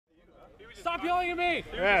Stop yelling at me!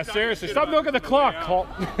 Yeah, seriously. Stop milking the clock, Colt.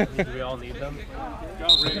 Do we all need them?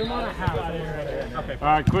 Put them on a half. Okay. All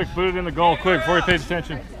right, quick. Put it in the goal, quick, before he pays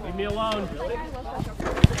attention. Leave me alone.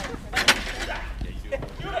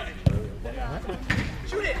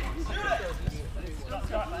 Shoot it!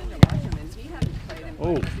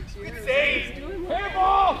 Oh.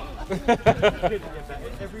 Handball!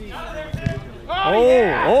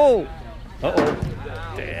 Oh. Uh-oh.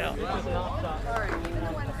 Damn.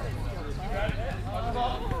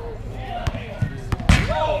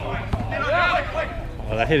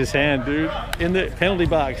 Oh, that hit his hand, dude. In the penalty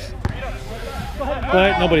box.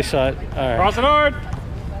 But nobody saw it. All right. Cross it hard.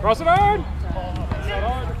 Cross it hard.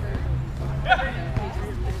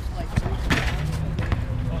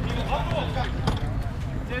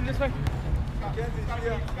 In this way.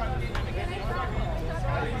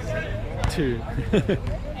 Two.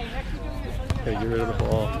 Okay, get rid of the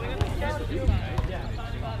ball.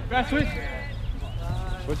 Brett, switch.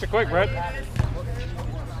 Switch it quick, Brett.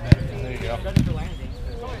 There you go.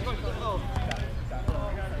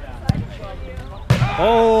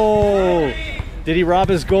 Oh! Did he rob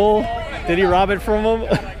his goal? Did he rob it from him? You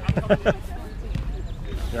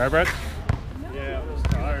all right, Brett? Yeah, it was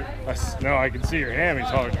tired. No, I can see your hammies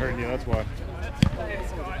hurting you, that's why.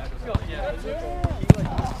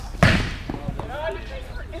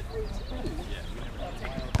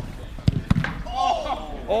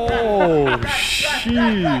 Oh,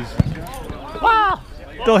 jeez. Wow.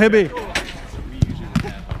 Don't hit me.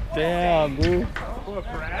 Damn, dude. What,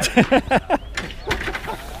 Brad? Hey,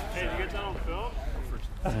 did you get that on film?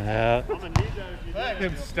 Yeah. I'm gonna need that if you do.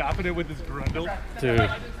 Him stopping it with his grundle. Dude.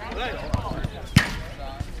 That's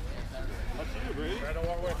you, Brady.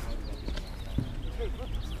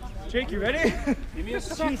 Jake, you ready? Give me a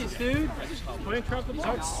second, dude. Put in trap the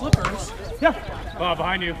ball. Slippers. Yeah. Oh,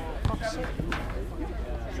 behind you.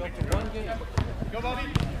 Go, Bobby.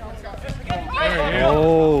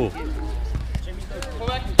 Oh.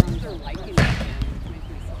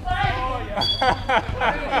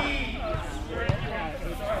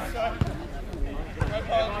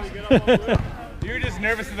 You were just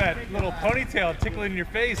nervous of that little ponytail tickling your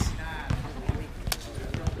face.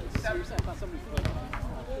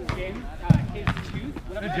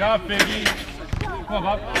 Good job, Biggie. Come on,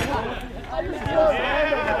 Bob.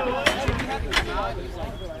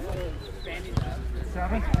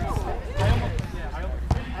 Seven.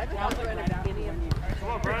 Come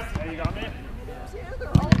on, Brad. Hey, you got me?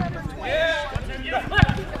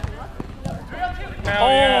 Hell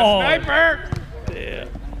yeah, sniper! Yeah.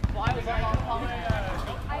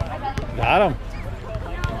 Got him.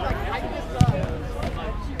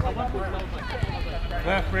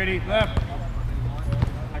 Left, Brady, left.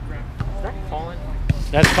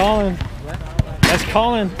 That's Colin. That's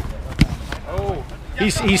Colin. Oh.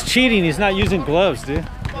 He's cheating. He's not using gloves, dude.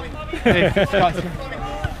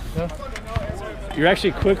 You're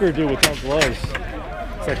actually quicker, dude, without gloves.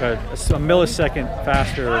 It's like a millisecond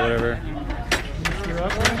faster or whatever.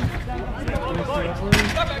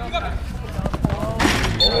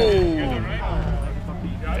 Oh.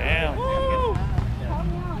 Damn.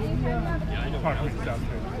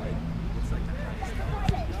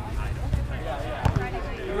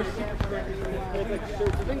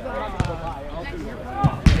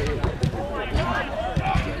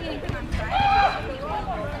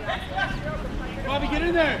 Bobby, get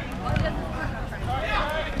in there!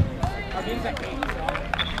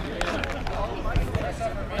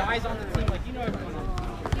 Guys on the team, like, you know everyone on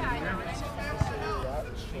the team.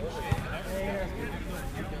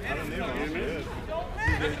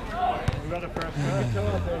 We got a press.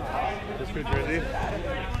 That's good, Jersey.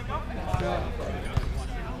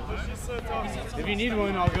 If you need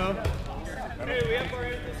one, I'll go. Hey, we have our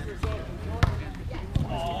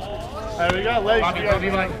Hey, we got legs. Bobby, Bobby,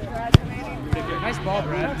 like. Nice ball,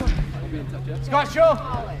 Brad. Scott, show!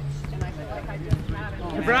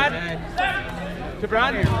 To Brad. To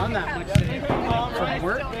Brad. On that much from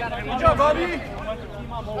work. Good job, Bobby.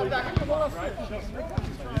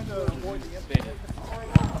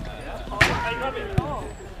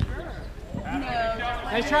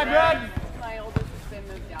 Nice try, Brad. My oldest has been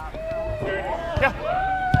moved out. Yeah.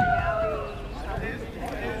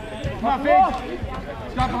 Come on, Big.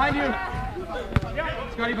 Scott, behind you.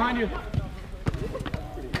 Scotty, behind you.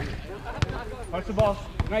 Watch the ball.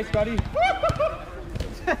 Nice, Scotty.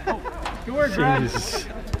 Good work, Brad. Jesus.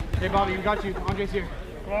 Hey, Bobby, we got you. Andre's here.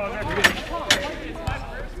 Come on, You're good.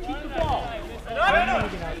 keep the ball.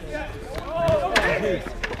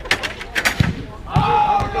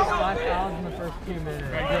 I'll get 5 fouls in the first 2 minutes.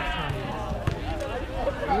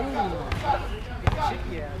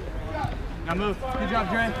 Now move. Good job,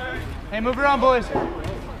 Dre. Hey, move around, boys.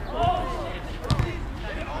 Oh.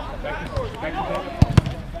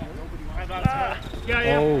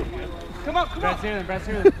 Come on, come on. Brad's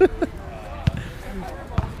here.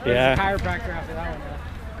 Yeah. Chiropractor after that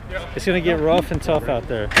one. It's going to get rough and tough out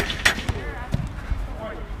there.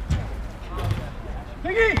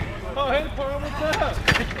 Piggy! Oh, hey, what's up?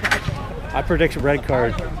 I predict a red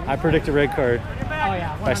card. Oh,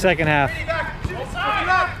 yeah. By second half.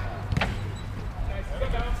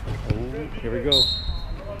 Oh, here we go.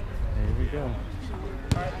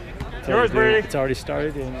 Yours, Brady. It's already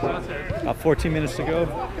started. And about 14 minutes to go.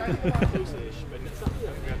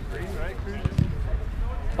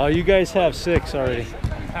 Oh, you guys have 6 already.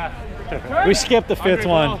 We skipped the 5th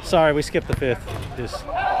one. Sorry, we skipped the 5th. Just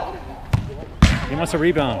he wants a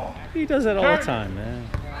rebound. He does that all the time, man.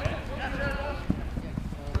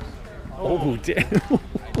 Oh, damn.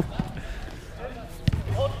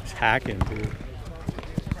 He's hacking, dude.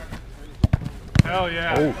 Hell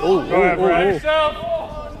yeah. Oh.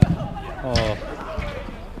 Oh.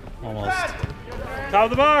 Almost. Top of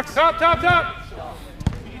the box. Top.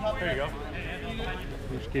 There you go.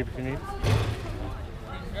 Just keep it neat.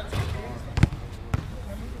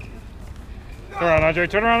 Turn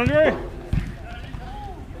around, Andre.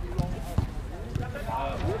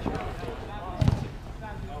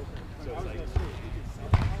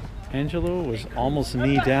 Angelo was almost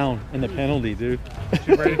knee down in the penalty, dude.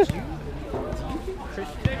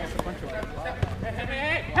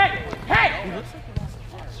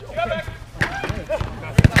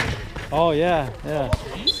 Oh, yeah.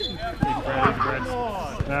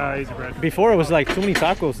 Nah, he's a bread. Before it was like too many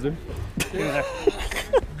tacos, dude.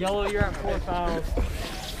 Yellow, you're at 4 fouls.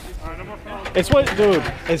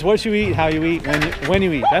 It's what you eat, how you eat, when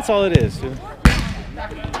you eat. That's all it is, dude.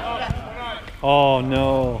 Oh,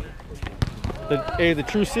 no. The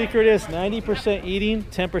true secret is 90% eating,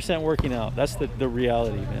 10% working out. That's the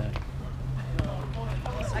reality, man.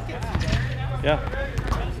 Yeah.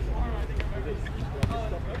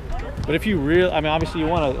 But if you obviously you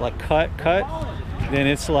want to like cut, then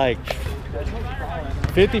it's like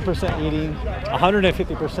 50% eating,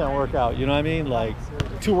 150% workout. You know what I mean? Like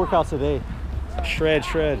 2 workouts a day. Shred.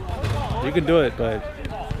 You can do it, but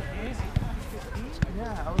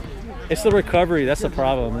it's the recovery. That's the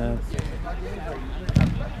problem, man.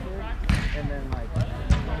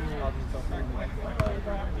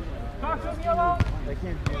 They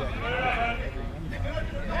can't do that.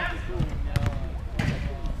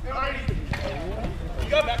 You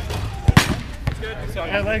got back. That's good.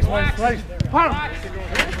 Yeah, legs. Pop.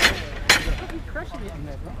 Crushing it in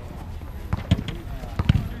there, bro.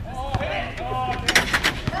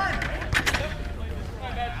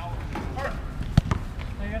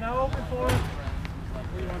 You're now open for it.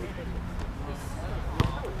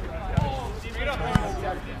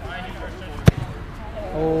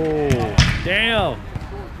 Oh, damn.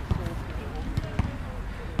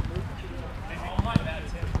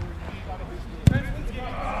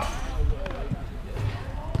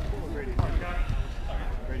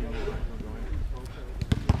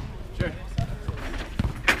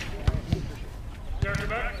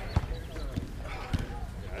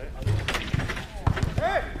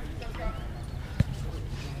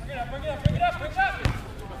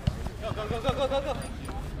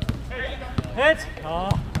 Hit.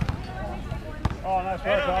 Oh, nice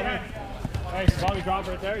work, Bobby. Thanks, Bobby. Drop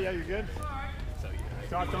right there. Yeah, you're good.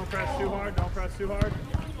 Scott, don't press too hard.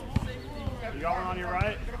 You got one on your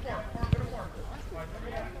right.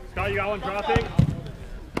 Scott, you got one dropping.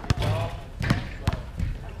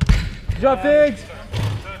 Good job, Figs.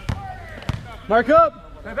 Mark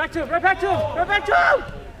up. Right back to him.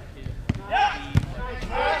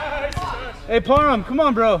 Hey, Parham, come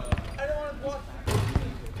on, bro.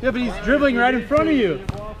 Yeah, but he's dribbling right in front of you.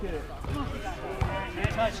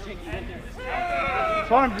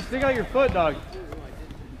 Parham, just stick out your foot, dog.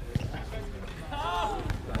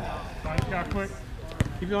 Yeah, quick.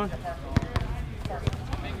 Keep going.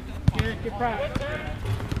 Get proud.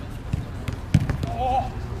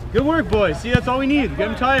 Good work, boys. See, that's all we need. Get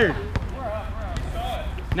him tired.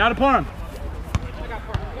 Now to Parham.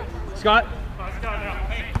 Scott.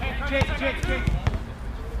 Chase.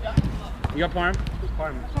 You got Parham?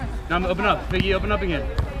 Now open up. Figgy, open up again.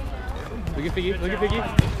 Look at Figgy.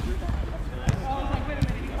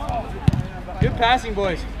 Good passing,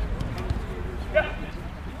 boys.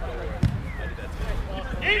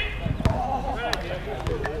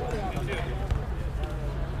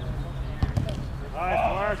 Nice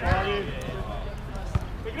work, Bobby.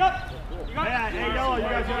 Pick it up. Hey, Yellow, you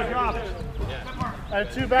guys want to drop? And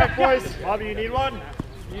 2 back, boys. Bobby, you need one?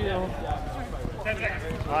 You know. 10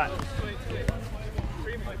 seconds. All right.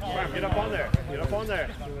 Get up on there. Get up on there.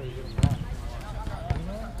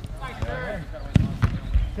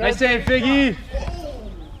 Nice save, Figgy.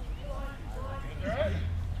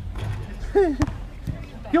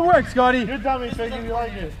 Good work, Scotty. Good dummy, Figgy. We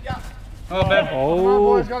like it. Oh, Ben. Come on,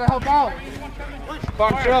 boys. Gotta help out.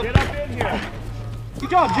 Box up. Get up in here. Good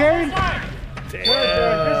job, Jared. Good shit.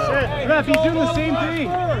 Ref, he's doing the same thing.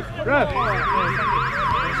 Ref.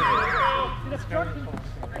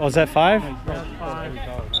 Oh, is that 5?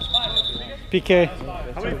 PK.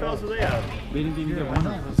 How many fouls do they have? We didn't even get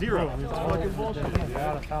one. 0. It's fucking bullshit.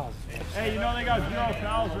 Hey, you know they got 0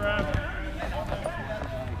 fouls, ref.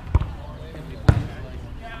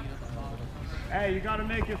 Hey, you gotta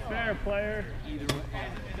make it fair, player.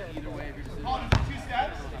 Either way, if you're Oh, 2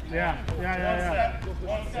 steps? Yeah.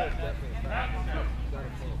 One step.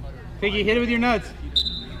 Figgy, hit it with your nuts.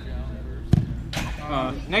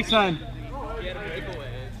 Next time.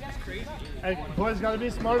 Hey, boys gotta be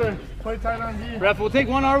smarter. Play tight on D. Ref, we'll take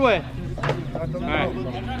one our way. All right.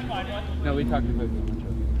 No, we talked about it.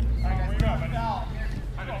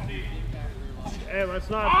 Hey, let's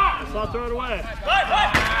not throw it away.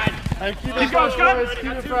 Hey, keep it going, fresh, Scott. boys.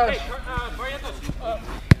 Keep it fresh.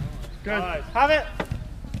 Good. Nice. Have it.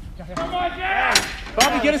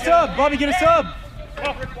 Bobby, get a sub. Bobby, get a sub.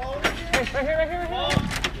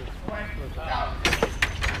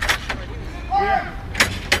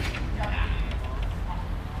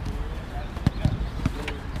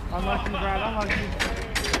 Unlucky, Brad. Unlucky.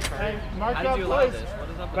 Hey, mark How that did you allow place. this? What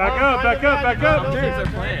is up? Back up, back up, back up.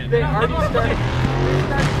 They already started.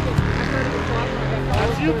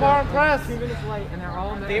 That's you, bar and press. 2 minutes late, and they're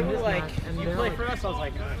all They were like, and you they're play like, for us. I was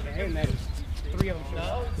like, okay, and then 3 of them showed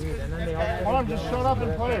up. dude, and then they all Hold on, just shut up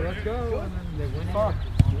and play. Let's go. and then they win. Fuck.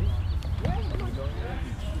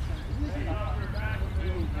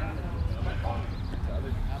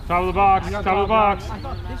 Top of the box. Top of the box.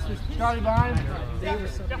 Scotty behind.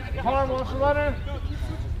 Harm wants to let her.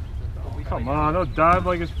 Come on, don't dive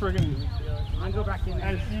like it's friggin'. I'll go back in there.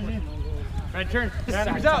 And it's easy. Right turn.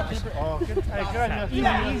 Yeah, He's out. Oh, good. Hey, good.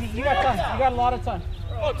 Easy. You got time. You got a lot of time.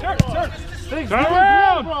 Oh, turn. Turn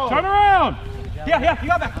Around. Turn around. Yeah, you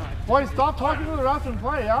got that. Boys, stop talking to the ref and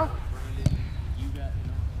play, yeah?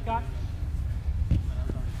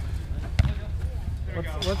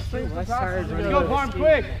 Let's think the passes tired, together. Go, Parm,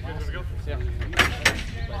 quick.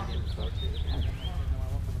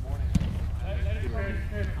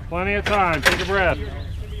 Plenty of time. Take a breath.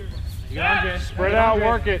 Spread out,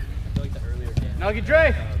 work it. Now get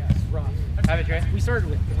Dre. Have it, Dre. We started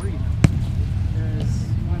with 3.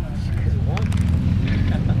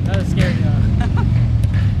 That was scary.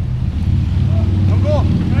 Come goal.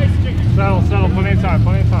 Settle. Plenty of time.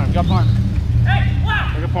 You got Parm.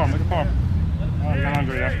 Look at Parm. Oh, you got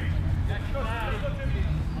Andre, yeah.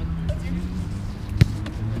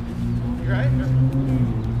 You right?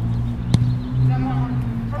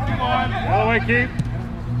 All the way, keep.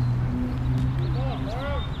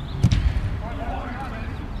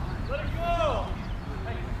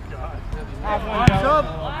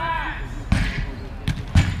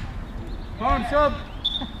 Parm, sub.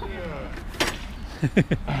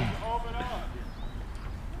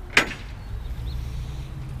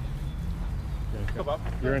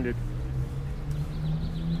 You're in, dude.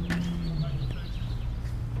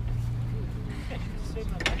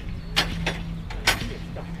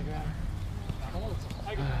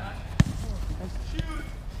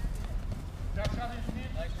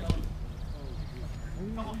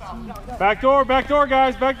 Back door,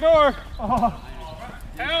 guys, back door.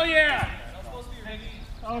 Hell yeah.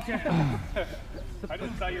 Okay. I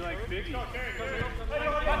just thought you like big.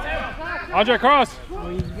 Andre, cross.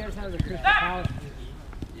 Well, you guys have the Crystal Palace.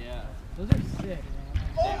 Yeah. Those are sick.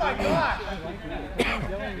 Oh my god! We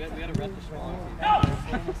had a rep this morning.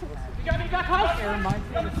 It reminds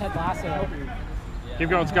me of Ted Lasso. Keep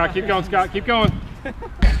going, Scott. Keep going, Scott. Keep going.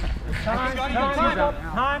 Time. I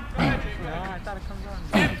thought it comes on.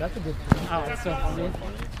 That's a good thing. Oh, it's so funny.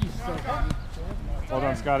 He's so funny. Well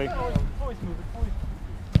done, Scotty.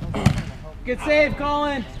 Good save,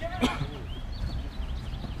 Colin.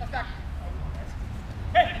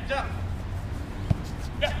 Hey, jump!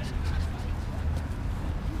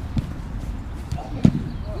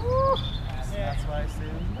 That's why I say.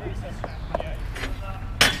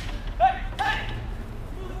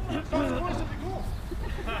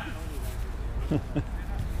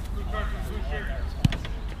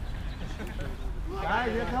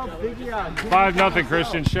 Guys, you have to help Biggie out. 5-0,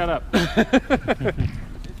 Christian. Shut up. Oh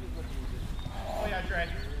yeah, Dre.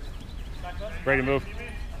 Brady, move.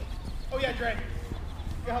 Oh yeah, Dre.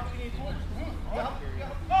 You help you need.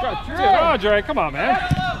 Oh, Dre, come on, man.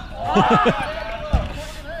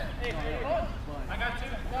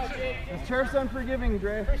 chair's unforgiving,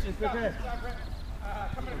 Dre. It's okay.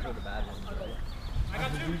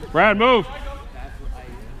 Brad, move.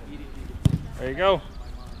 There you go.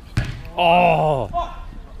 Oh!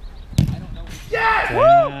 Yes!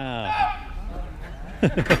 Wow.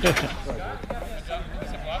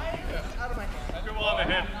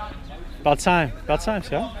 About time,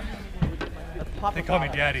 Scott. They call me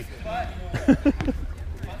Daddy.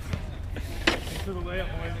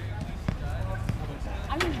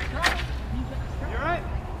 You alright?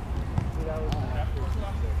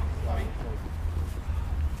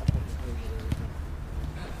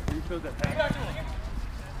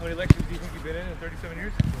 How many lectures do you think you've been in 37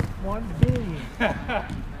 years? 1 billion. Come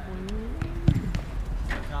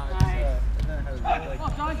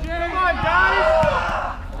on, guys!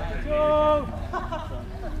 Let's go.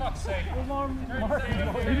 For fuck's sake.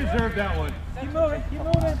 You deserve that one. Keep moving, keep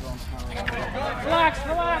moving. Relax,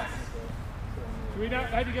 relax. Do we not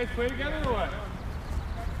have you guys play together or what?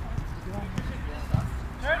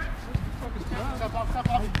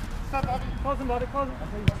 Stop up. Close him, buddy, close him.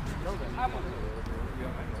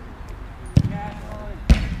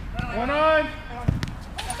 1 on.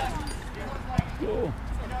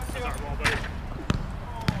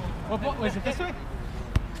 What was it this way?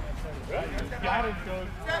 Got him, coach.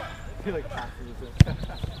 I feel like passes it.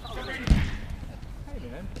 Hey,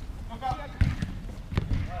 man.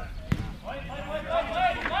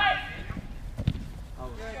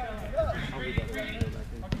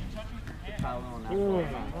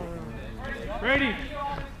 Brady.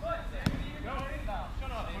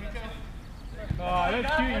 Oh,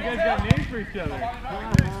 that's cute. You guys got names for each other.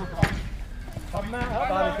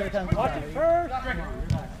 Watch it first.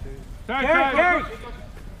 Sorry, Gary, Gary.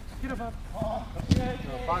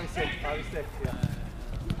 Bobby six,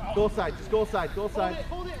 yeah. Goal side, just goal side, goal side.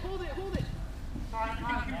 Hold it.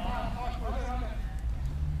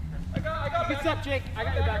 Good step, Jake. I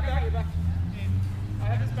got your back, I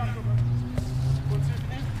have this back over. What's your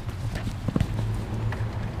name?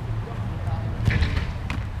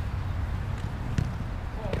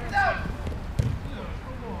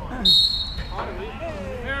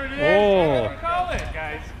 There it is. Oh. Call it,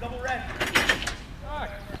 guys. Double red. Fuck.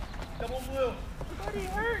 Double blue. Somebody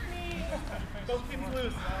hurt me. Both teams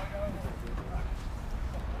lose.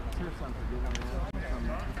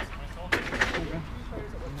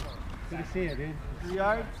 Good to see you, dude. 3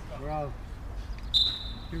 yards. Bro.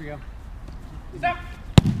 Here we go.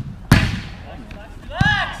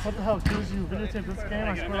 What the hell, Cruz? You videotaped this game? I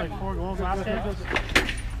scored like 4 goals last game.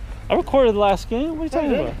 I recorded the last game. What are you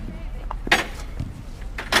talking about?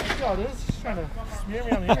 Yo, this is just trying to smear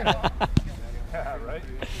me on the internet. Yeah, right?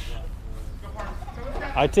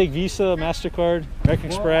 I take Visa, MasterCard, American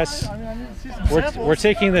Express. I mean, I need to see some samples. We're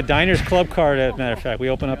taking the Diners Club card, as a matter of fact. We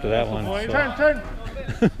open up to that one. So. Turn.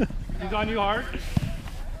 He's on you hard.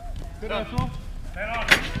 Good hustle. I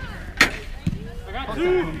got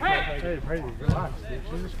 2. Hey! Hey, Brady, relax, dude.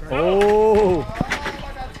 Jesus Christ. Oh!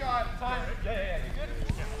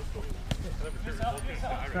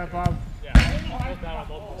 Step Bob.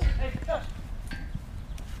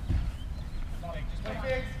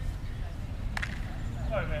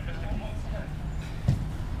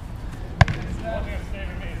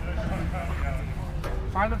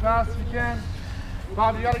 Find the pass if you can.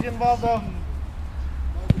 Bob, you gotta get involved though.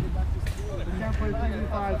 You can't play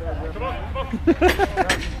 3v5. Come on.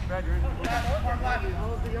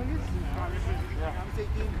 The youngest?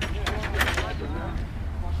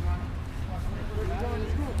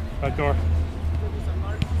 Back door.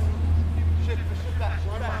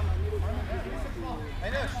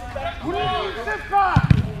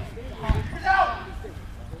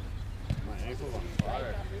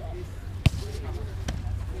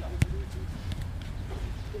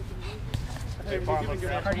 Hey, Farm, let's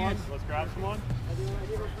grab someone. Let's grab someone.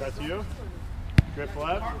 That's you. Grip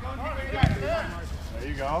left. There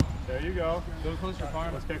you go. There you go. Go closer,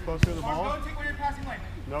 Farm. Let's get closer to the ball. Go take away your passing lane.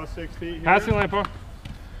 No 6 feet here. Passing lane, Farm.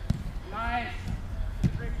 Nice.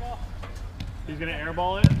 Great ball. He's going to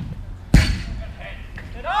airball it.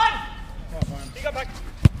 Get on! He got back.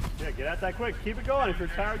 Yeah, get at that quick. Keep it going. If you're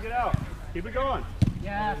tired, get out. Keep it going.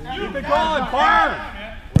 Yeah. Keep it going, Farm!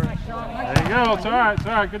 There you go. It's all right. It's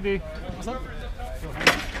all right. Good D.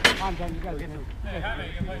 I'm done. You gotta get him.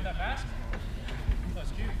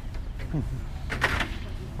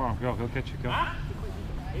 Farm, go catch you. Go.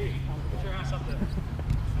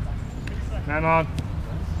 Man on.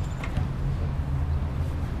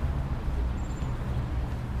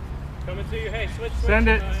 Coming to you. Hey, switch. Send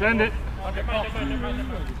it. Send it.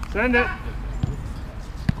 Send it.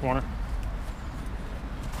 Corner.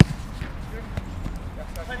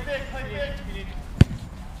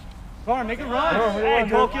 Come on, make it run. Hey,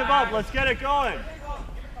 don't give up. Let's get it going.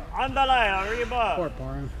 Andale, arriba. Poor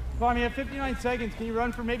Parham. Come on, you have 59 seconds. Can you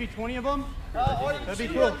run for maybe 20 of them? That'd be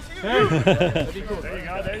cool. That'd be cool. There you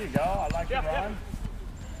go, there you go. I like the run.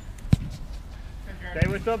 Stay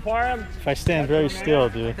with them, Parham. If I stand very still,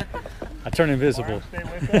 dude, I turn invisible. Stay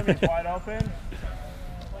with him. He's wide open.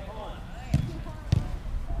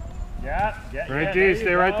 Yeah. Right, D.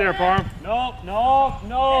 Stay right there, Parham. No.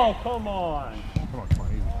 Come on.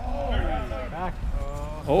 Back.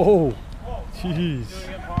 Oh, jeez.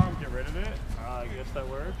 Parham, get rid of it. I guess that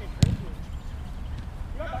works.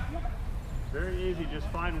 Very easy. Just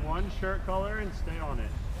find one shirt color and stay on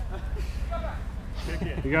it. Kick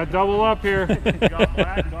it. You got to double up here. You got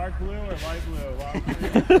black, dark blue, or light blue?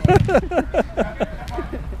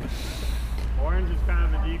 Orange is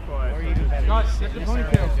kind of a decoy. So just Get the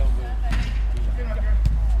ponytail.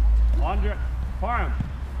 Andre, Parham,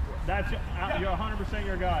 that's you're 100%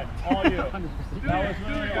 your guy. All you. That was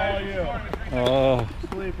literally all you. Oh.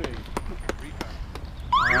 Sleeping.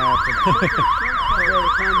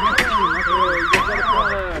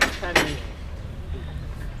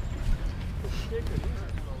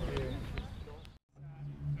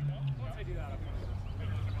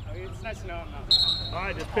 It's nice to know I'm not. All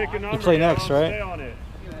right, just pick a number. You play next, now and right? Stay on it.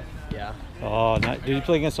 Yeah. Oh, did you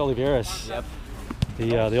play against Oliveras? Yep.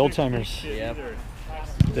 The old timers Yep.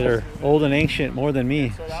 that are old and ancient more than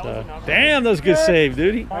me. So, damn, that was a good save,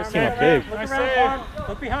 dude. He came up big. Nice save.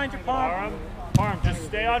 Look behind your palm. Parham, just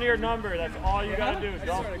stay on your number. That's all you gotta do.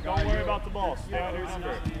 Don't worry about the ball. Stay on your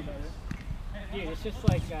number. Dude, it's just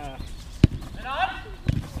like,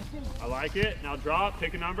 I like it. Now drop,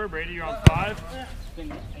 pick a number. Brady, you're on 5.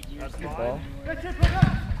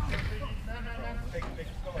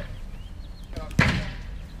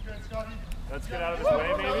 That's fine. Let's get out of his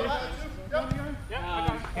way, maybe.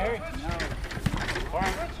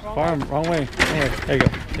 Farm, wrong way. There you go.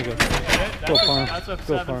 There you go. Go, Farm. That's a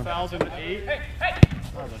Go, Farm. 7,008.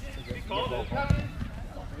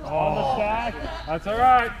 On the sack. That's all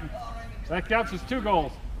right. That counts as 2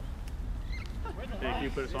 goals. Thank you.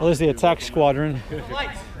 Put us on Well, there's the two. attack squadron.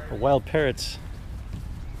 The Wild Parrots.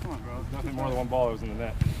 Come on, bro. There's nothing more than one ball that was in the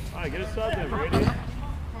net. All right, get a sub then, Brady.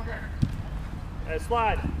 Hey,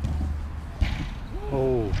 slide.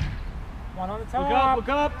 Oh. One on the Look top.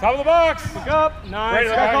 up. Top of the box. Look up. Nice. Brady,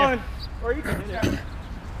 look Back behind on. Or you can hit it.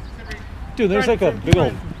 Dude, there's like a big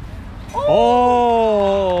old.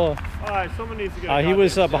 Oh. All right, someone needs to get a He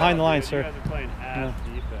was goddamn behind the sub, line, dude. sir. You guys are playing ass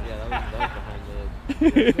defense. yeah, that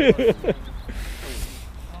was behind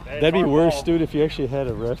Hey, That'd be it's our worse, ball. dude, if you actually had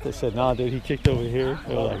a ref that said, "Nah, dude, he kicked over here."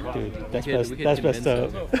 They're like, "Dude, that's We could- best. we could That's best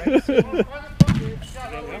convince up."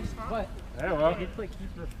 Hey, well.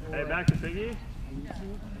 Hey, back to Biggie.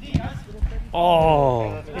 Oh,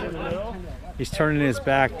 Let's get in the middle. he's turning his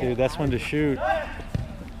back, dude. That's one to shoot.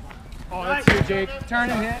 Oh, that's you, Jake. Turn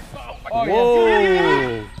and hit. Oh,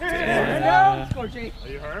 Whoa! Let's go, Jake. Are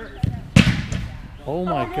you hurt? Oh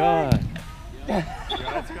my God! You all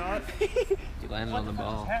right, Scott? You landed on the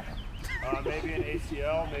ball. Maybe an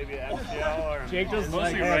ACL, maybe an MCL, or Jake does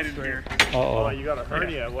Mostly like right in here. oh, Uh you got a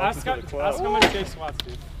hernia. Welcome Ask to the club. how much Jake squats,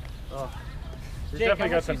 dude. We Jake, definitely how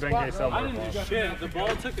got much some you Ben squat, Gay bro? silver. I didn't even go- Shit, the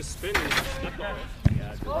ball took a spin and slipped on it.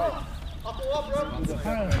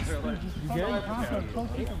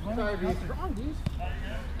 Wrong, dude.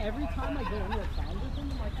 Every time I go into a sound with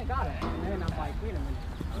him, I'm like, I got it. And then I'm like, wait a minute.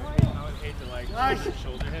 I would hate to like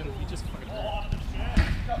shoulder him. He just fucking.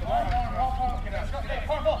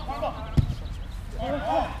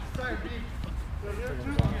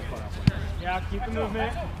 Yeah, keep the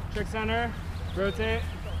movement. Trick center. Rotate.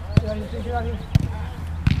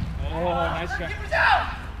 Oh, nice shot.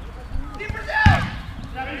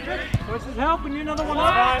 Push his help. We need another one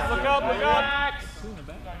up. Look up, look up.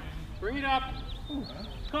 Bring it up.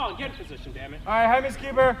 Come on, get in position, damn it. All right, high miss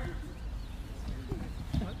keeper.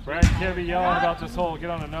 Brad, you can't be yelling about this hole. Get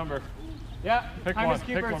on a number. Yeah, Pick high one, miss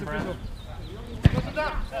keeper. pick It's one, official.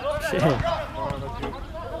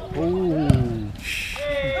 Ooh.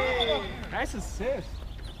 Nice assist.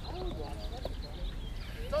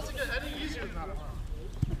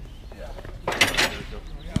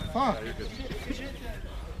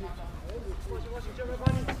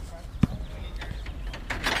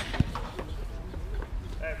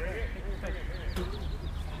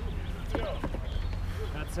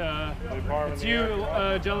 It's you,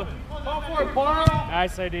 Jello. Go for it, Parham.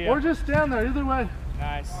 Nice idea. Or just stand there, either way.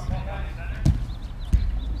 Nice.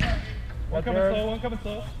 One coming slow, one coming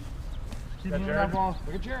slow. Keep moving that ball.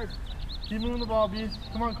 Look at Jared. Keep moving the ball, B.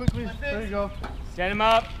 Come on, quickly. There you go. Stand him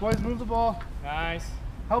up. Boys, move the ball. Nice.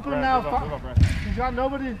 Help him Brad, now. move up, Brad. He's got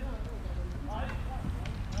nobody.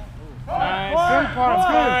 Good,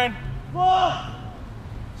 Parm,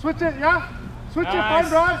 good. Switch it, yeah? Switch it, fine,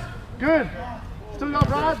 Brad. Good. Still got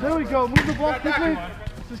Brad. There we go. Move the ball quickly.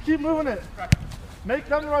 Just keep moving it. Make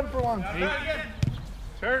them run for one.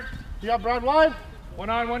 Turn. You got Brad wide. One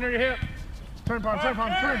on, one near your hip. Turn, Parm,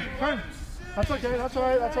 turn. That's okay, that's all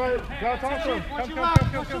right, that's all right. Gotta talk to him.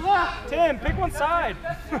 Come. Tim, pick one side.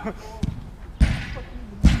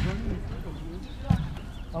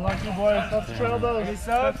 Unlike you boys, let's trail those. Any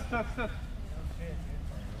subs?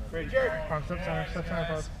 Parm, step center,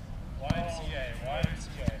 Parm. YMCA.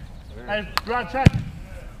 Hey, Brad, check.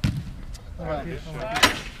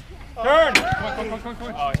 Turn! Come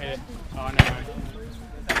on. Oh, hit it. Oh, never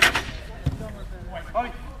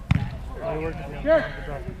mind. Here.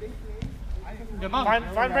 Good mom.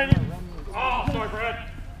 Find Brady. Oh, sorry, Brad.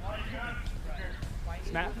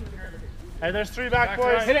 Snap. Hey, there's 3 back boys.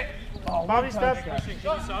 Right. Hit it. Bobby, step.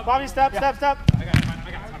 Bobby, step. I got time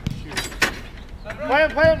to shoot. Play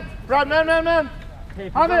him. Brad, man.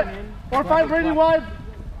 Have it. Or find Brady wide.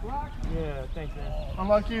 Yeah, thank you.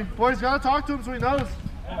 Unlucky. Boys, gotta talk to him so he knows.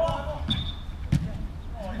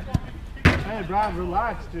 Hey, Brad,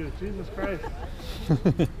 relax, dude. Jesus Christ.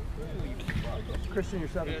 Christian, you're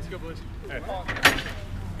 7. Yeah, let's go, boys. Hey.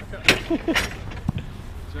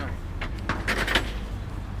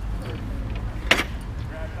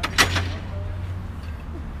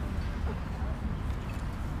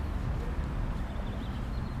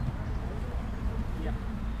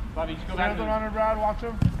 Bobby, just go back Stand the runner, Brad. Watch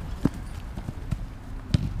him.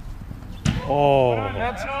 Oh.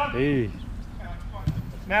 Hey.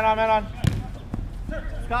 Man on.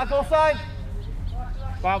 Scott, go side.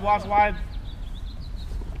 Bob, watch wide.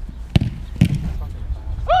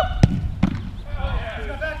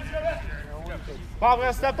 Bob,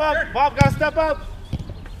 gotta step up.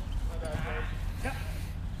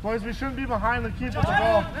 Boys, we shouldn't be behind the keep with the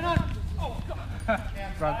ball.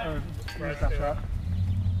 Step shot.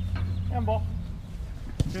 Handball.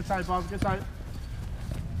 Good side, Bob. Good side.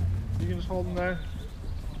 You can just hold him there.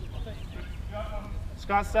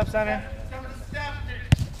 Scott, step center.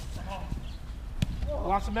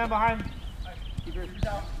 Watch the man behind.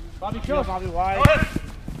 Bobby, kill. Bobby wide.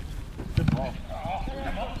 Good ball.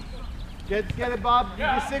 Get it, Bob. You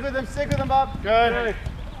can stick with him, Bob. Good.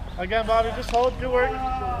 Again, Bobby, just hold. Good work.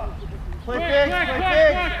 Play big.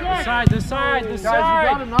 This side. Guys, you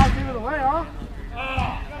got him. Not give it away, huh?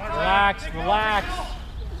 Relax.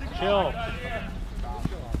 Chill.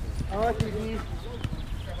 I like you, Steve.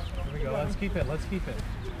 Here we go. Let's keep it.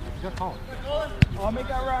 Good call. I'll make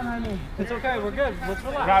that run, honey. It's okay. We're good. Let's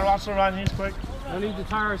relax. God, watch the run. He's quick. No need to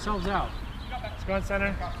tire ourselves out. Let's go in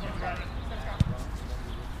center.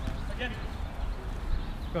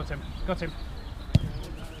 Go, Tim.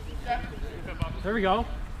 There we go.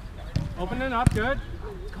 Opening up. Good.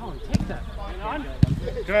 Colin, take that.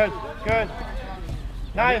 Good.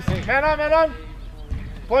 Nice. Man on.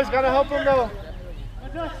 Boys, gotta help him though.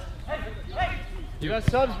 You got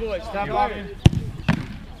subs, boys. Stop blocking.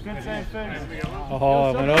 Good save, things. Oh,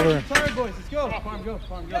 I went over. Sorry, boys. Let's go. Farm, go.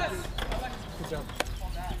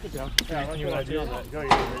 Good job. Yeah, what you want to do? Go,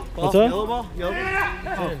 What's up? Yellow ball?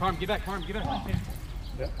 Oh, Farm, get back.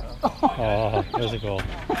 Oh, there's a goal.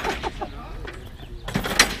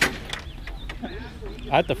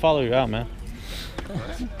 I have to follow you out, man.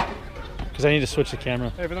 Because I need to switch the camera.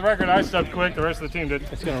 Hey, for the record, I stepped quick. The rest of the team did.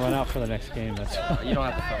 It's going to run out for the next game. That's You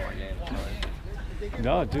don't have to film our game.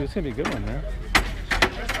 No, dude, it's going to be a good one, man.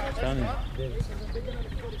 I'm telling you.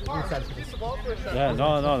 Yeah,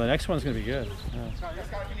 no, the next one's going to be good. Yeah.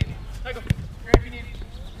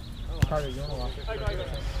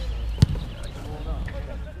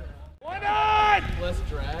 Less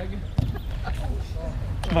drag.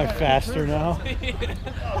 Am I faster now?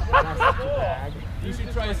 You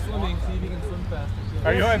should try swimming, see if you can swim faster.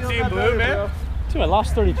 Are you on Team Blue, man? Dude, I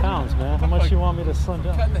lost 30 pounds, man. How much do you want me to slim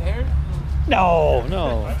down? Cutting the hair? No.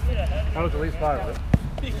 That was at least 5 of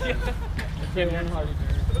it.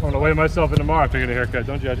 I'm going to weigh myself in tomorrow after I get a haircut.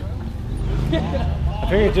 Don't judge it. I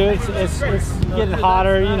figured, dude, it's getting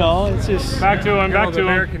hotter, you know. It's just. Back to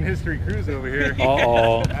American History Cruise over here.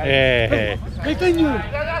 Uh-oh. Hey.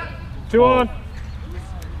 2 on.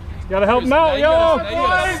 Gotta help him out, yo! You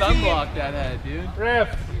gotta sunblock that head, dude.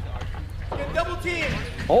 Riff.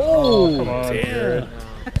 Oh, Come on, damn. Jared.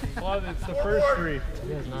 Well, it's the first 3.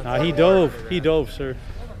 No, he dove, sir.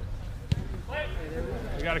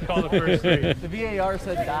 We gotta call the first 3. The VAR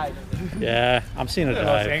said dive. Yeah, I'm seeing a That's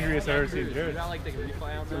the most dive. angriest I've ever seen Jared.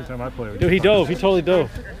 Every time I play with Dude, he dove. He totally dove.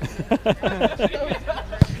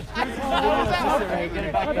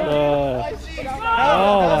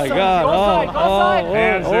 Oh my God! Oh,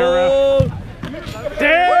 Hands there,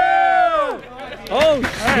 damn!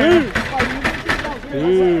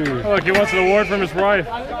 Look, he wants an award from his wife.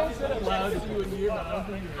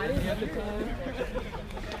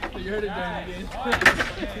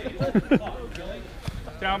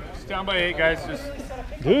 Down by 8, guys. Just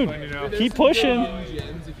dude, letting you know. keep pushing.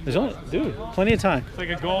 There's only, dude, plenty of time. It's like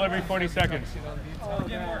a goal every 20 seconds.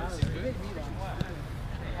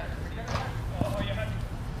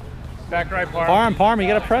 Back right, Parham. Parham, you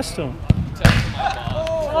gotta press to him.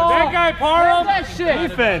 That guy, Parham.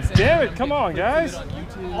 Defense, damn it! Come on, guys.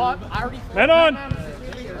 Men on.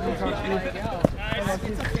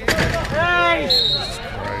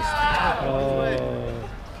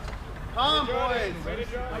 Come, boys.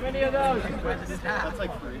 How many of those? That's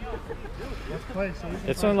like 3.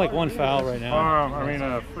 It's only like 1 foul right now. Parham, I mean,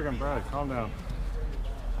 friggin' Brad, calm down.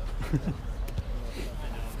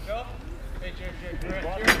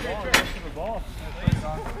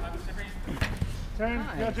 Turn.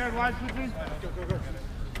 Go, Jared, wide, quickly.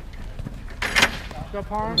 Go,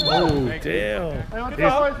 Parham. Oh, damn. Hey, let's go,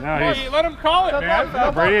 boys. No, Boys. let him call it, man.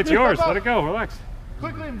 Step Brady, up, it's yours. step up. Let it go. Relax.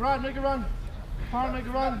 Quickly, Brad, make a run. Parham, make a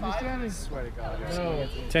run. He's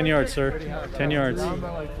standing. 10 yards, sir. 10 yards. Dude,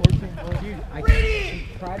 I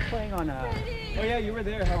tried playing on a. Oh yeah, you were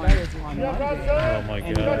there. How bad is it on Yeah, Brad, Monday? sir. Oh my Go,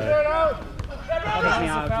 god. Jared, out.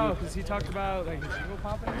 Because he talked about like his single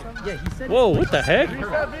popping or something. Yeah, he said. Whoa, what the heck?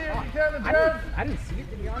 Reset B if you can, Jared. I didn't see it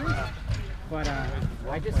to be honest, but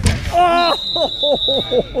I just.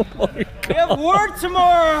 Oh my We god. have work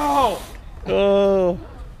tomorrow. Oh.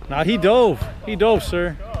 Nah, he dove. He dove,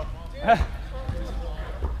 sir. Drag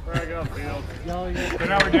it upfield. So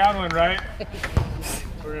now we're down 1, right?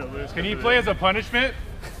 We're gonna lose. Can he play as a punishment?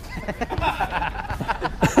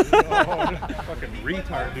 Fucking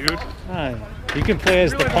retard, dude. Ah, you can play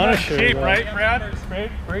as the Punisher. Shape, but- right, Brad?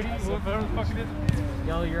 Brady? Whatever the fuck it is.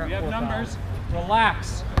 Yo, you're We have numbers.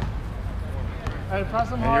 Relax. Hey, press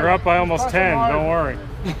him And hard. you're up by almost Press him 10. hard. Don't worry.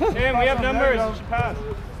 Damn, we have There you numbers. go. You should pass.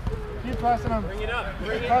 Keep pressing him. Bring it up.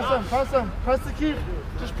 Bring it Press up. him, press him. Press the keep.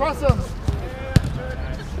 Just press him.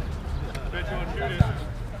 Bet you won't shoot it.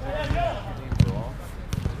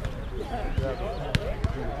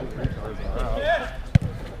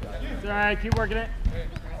 It's all right. Keep working it.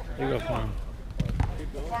 You go, Parham.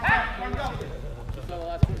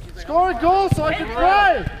 Score a goal so I can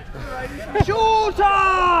play.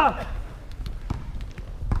 Shooter!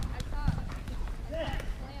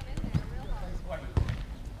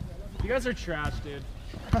 You guys are trash, dude.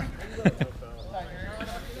 I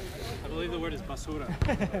believe the word is basura.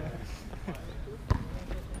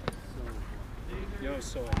 Yo,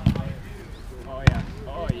 soy. Oh yeah.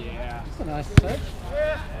 Oh yeah. That's a nice touch.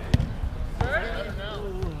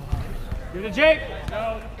 Give it to Jake.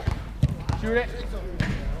 Shoot it.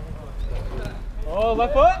 Oh,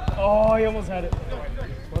 left foot. Oh, he almost had it.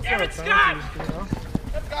 Damn it, Scott!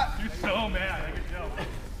 You're so mad. I can tell.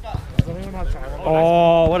 Does anyone have time?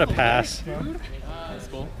 Oh, what a pass. What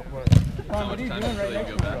are you doing right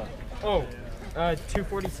next to me? Oh,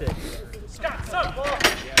 246. Scott, sup, ball.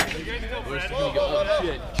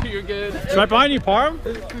 You're good. It's right behind you, Parham.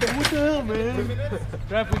 What the hell, man?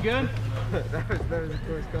 Ref, we good? That was the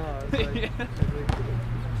first goal. I was like,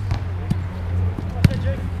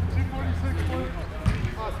 246 points.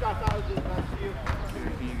 Oh, Scott, that was just nice to you.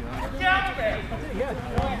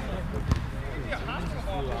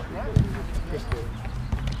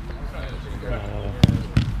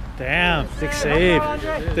 Damn, big save.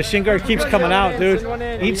 The shin guard keeps coming out, dude.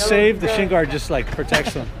 Each save, the shin guard just like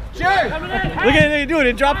protects him. Look at it, do it.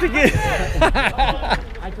 It dropped again.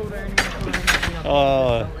 I told Aaron.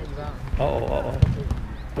 Oh,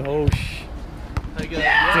 Dosh.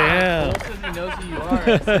 Damn. Says he knows who you are.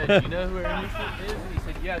 I said, you know who Ernie is? And he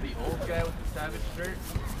said, yeah, the old guy with the savage shirt.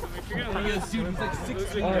 And he goes, dude, he's like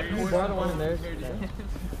 6'3". You brought the one in there.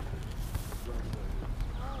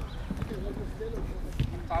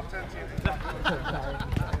 Top 10 team.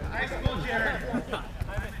 High school, Jared.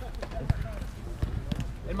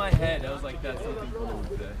 In my head, I was like, that's something cool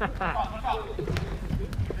to say.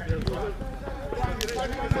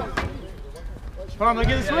 Parham, look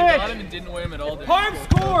at the Yeah, I got switch. him and didn't wear him at all. Parham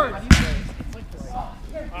scored.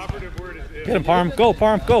 Operative word is Get him, Parham. Go,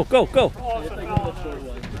 Parham. Go, go, go.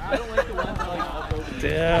 I don't like the ones like up over the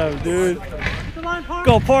Damn, dude.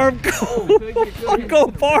 Go, Parham. Go. Go,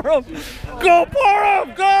 Parham. Go,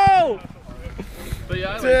 Parham. Go. But yeah,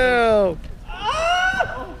 I like Damn.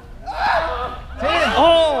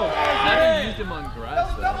 Oh. I haven't used him on grass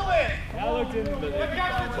though.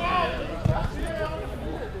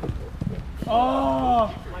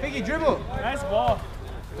 Oh, Piggy dribble. Nice ball.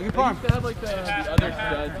 Look at I Parham. used to have like the other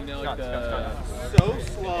studs, you know, like the So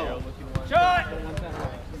slow. looking ones. Shot.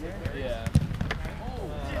 Yeah.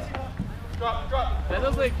 Drop. That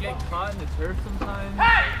was like get caught in the turf sometimes.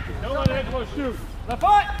 Don't let Angelo shoot. Left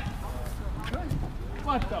foot.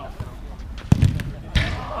 What the?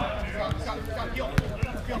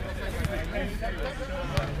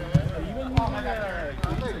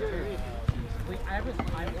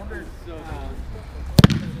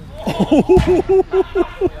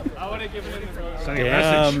 I would have given it a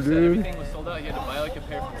Damn, dude. Everything was sold out. You had to buy like a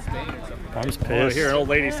pair from Spain or something. I'm just I want to pissed. hear an old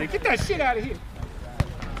lady say, "Get that shit out of here."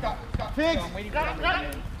 Pigs. I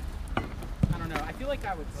don't know. I feel like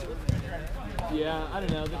I would slip. Yeah, I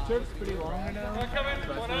don't know. The turf's pretty long right now. So I feel like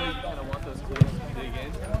you kind of want those close to dig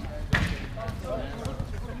in.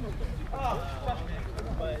 I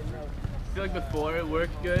feel like before it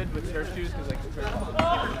worked good with turf shoes because like the turf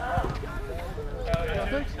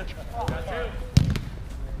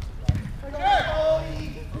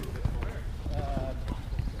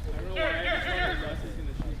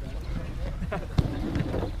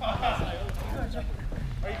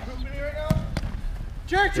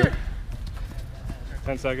Church.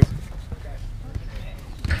 10 seconds.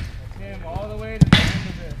 Him all the way to the end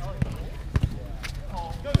of this.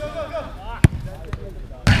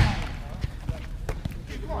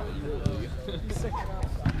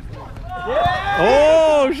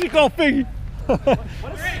 Oh, she go figgy.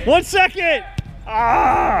 1 second.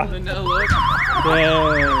 Ah. The no look.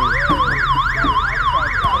 Dang.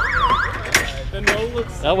 The no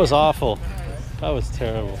looks. That was awful. That was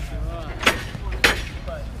terrible.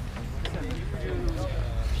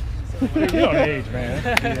 You don't age, man.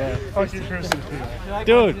 Yeah. Fuck you, Chris.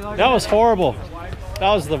 Dude, that was horrible.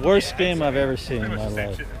 That was the worst game I've ever seen in my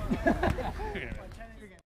life.